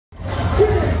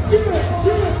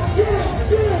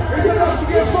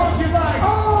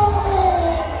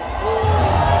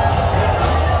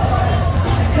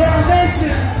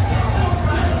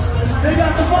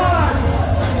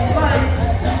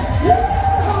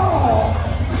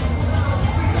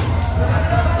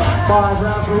5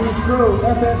 rounds for each crew.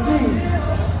 FSC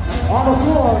on the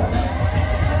floor.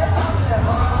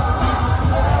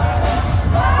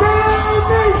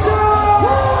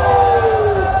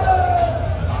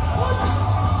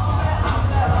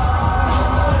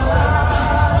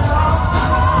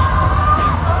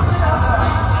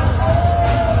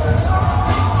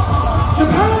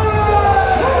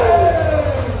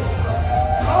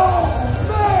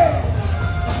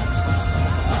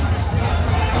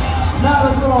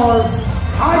 Matadors,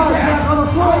 hijack on the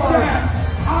floor.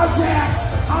 Hijack.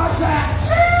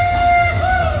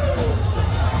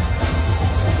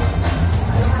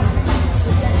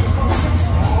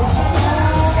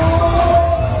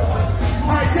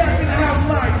 Hijack in the house,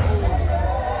 Mike.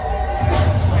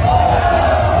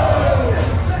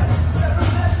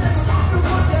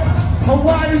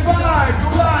 Hawaii vibes,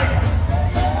 like.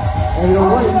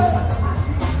 808.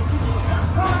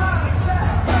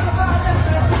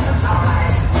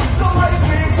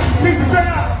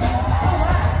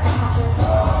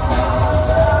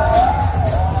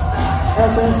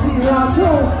 FNC round 2.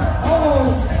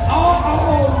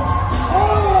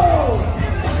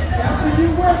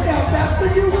 That's the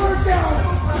new workout.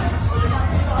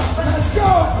 Let's go.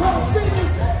 Cross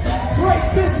fitness. Great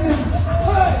business.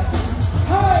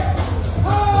 Hey.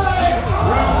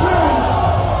 Round 2.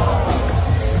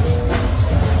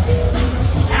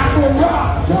 Apple Rock.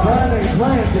 Japan ain't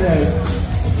playing today.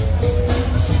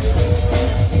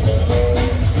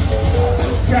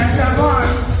 Catch that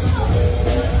line.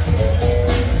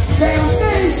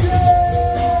 Damnation!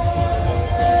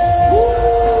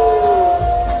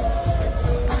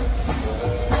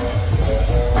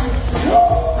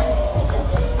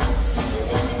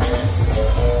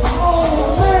 Oh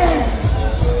man!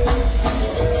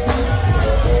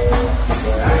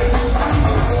 Nice.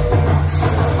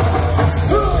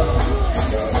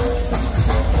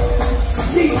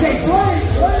 DJ play.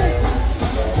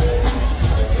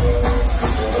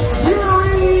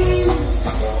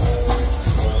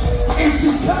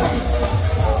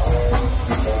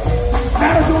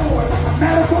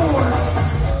 Matadors,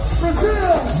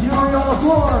 Brazil, Yuri on the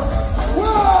floor.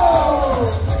 Whoa!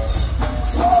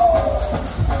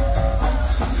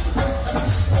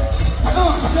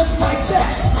 Just like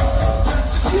that.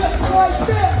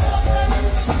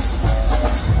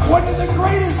 One of the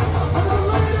greatest, one of the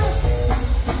latest.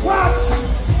 Watch.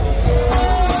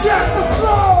 Check the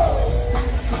flow.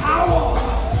 Power.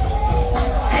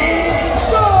 And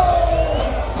go.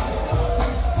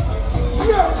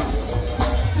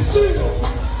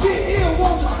 Get ill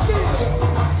on the field.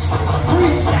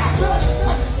 Freestyle.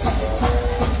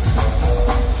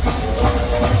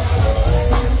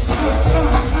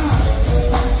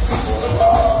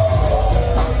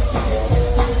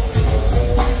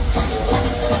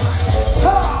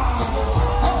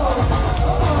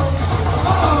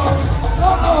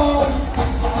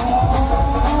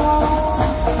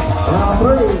 Round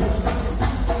 3.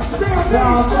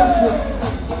 Down.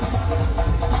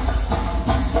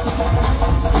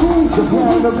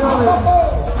 The building.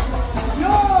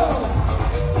 Yo!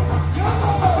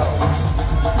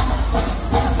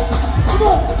 Come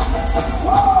on!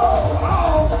 Whoa!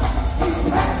 He's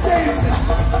tap dancing.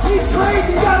 He's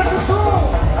crazy. He's out of control.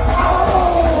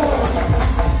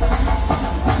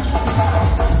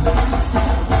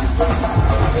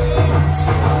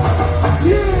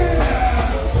 Yeah!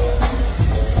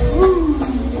 Ooh,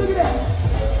 look at that.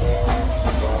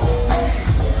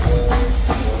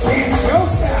 Dance your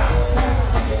style.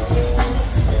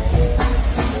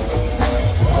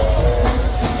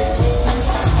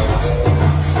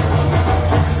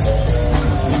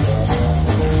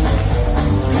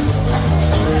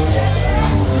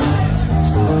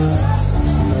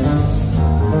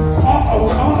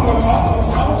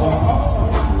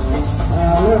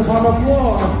 On the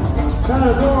floor,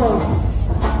 Matadors.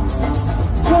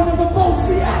 One of the most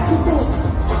theatrical,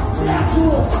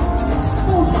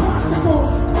 most practical,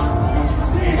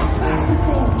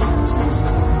 tactical.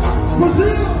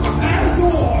 Brazil,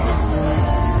 Matadors.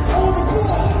 On the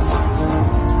floor.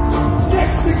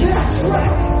 Next to catch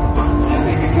track. And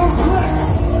make it complex.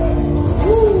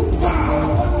 Woo, wow.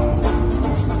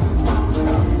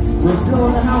 Brazil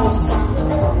in the house.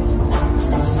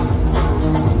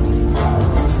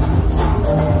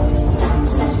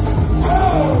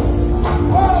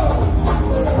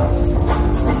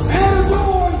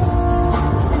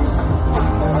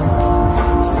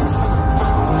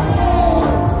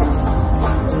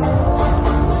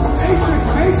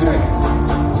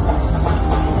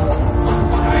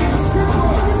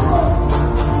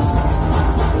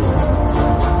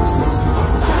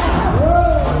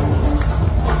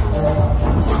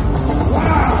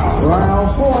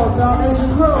 Foundation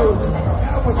crew.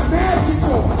 That was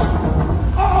magical.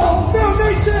 Uh-oh,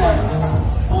 Foundation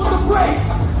on the break.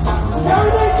 There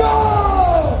they go.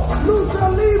 Lucha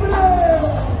Libre.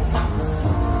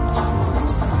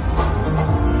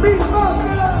 Beat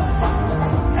Máscaras.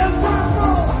 El Santo.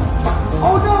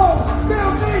 Oh no,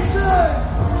 Foundation.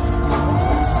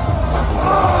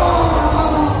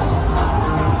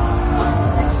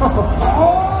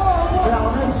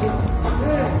 Foundation.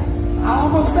 Yeah. I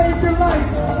almost saved your life.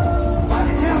 I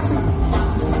didn't have to.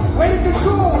 Way to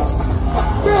control.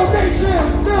 Foundation.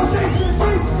 Foundation.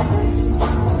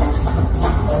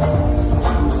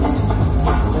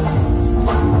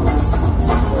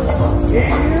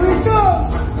 Here we go.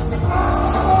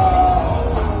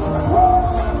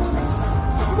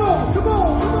 Come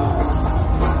on.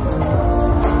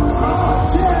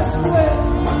 Chest split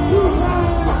 2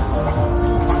 times.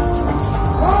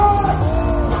 Watch.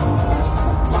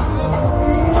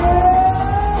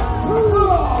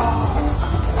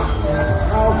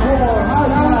 Oh, come on.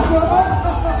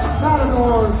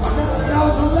 Matadors. That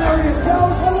was hilarious.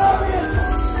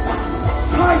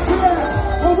 High chair.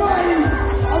 Hawaii.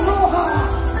 Aloha.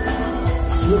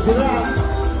 Look it up.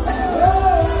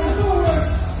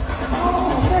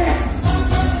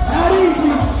 Not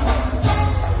easy.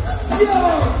 Yo!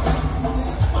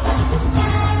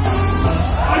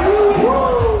 I knew it!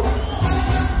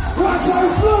 Woo! Watch how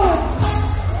he's flowing!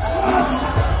 Watch!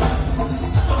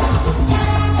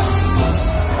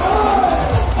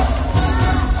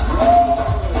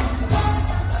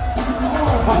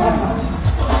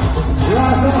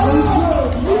 Last one, he's good!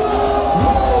 Yo!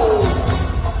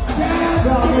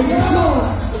 That's good!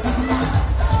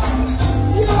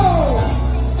 Yo!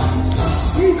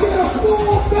 He did a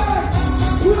full back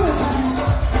twist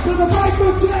to the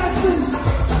Michael Jackson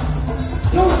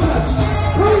toe touch.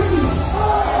 Crazy.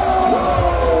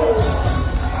 Oh!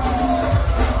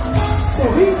 So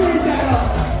he made that up.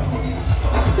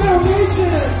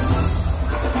 Foundation.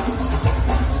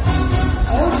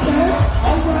 Okay.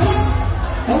 All right.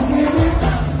 Okay, man.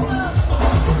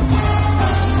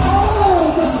 Oh,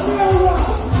 the snail rock.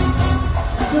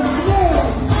 The snail.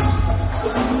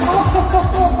 Oh.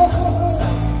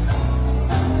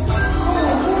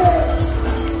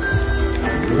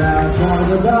 Last one of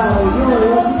the battle. Yo,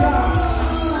 what you got?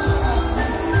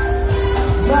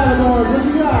 Matadors, what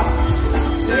you got?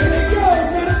 There they go,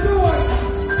 Matadors.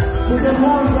 Put their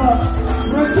arms up.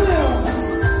 Brazil.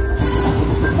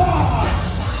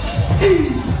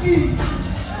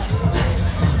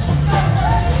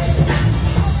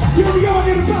 Here we are,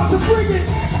 they're about to bring it.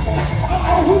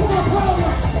 Uh-oh, who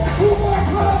more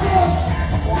problems?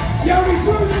 Yeah, we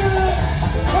bring it.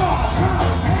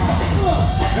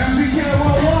 MCK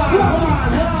worldwide.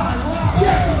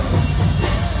 Check it.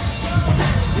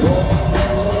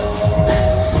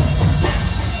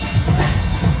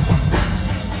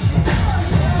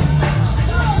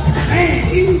 Man,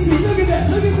 easy. Look at that.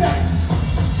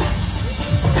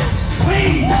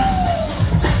 Clean.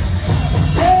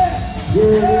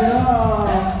 Yeah.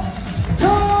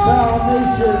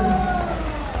 Foundation.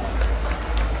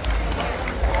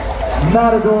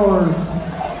 Matadors.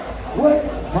 What?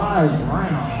 5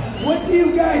 rounds. What do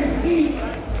you guys eat?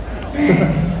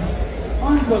 Man,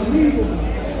 unbelievable.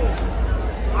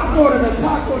 I go to the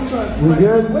taco trucks. We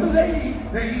good? What do they eat?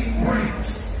 They eat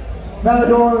breaks.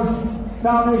 Matadors,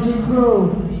 Foundation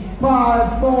crew.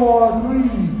 5, 4, 3,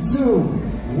 2,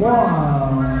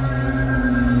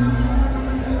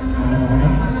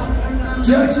 1.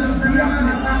 Judges, be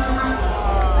honest.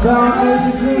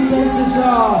 Foundation crew takes the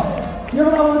job. Give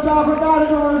it up on top for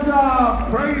Matadors,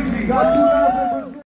 y'all. Crazy. Got 2 minutes.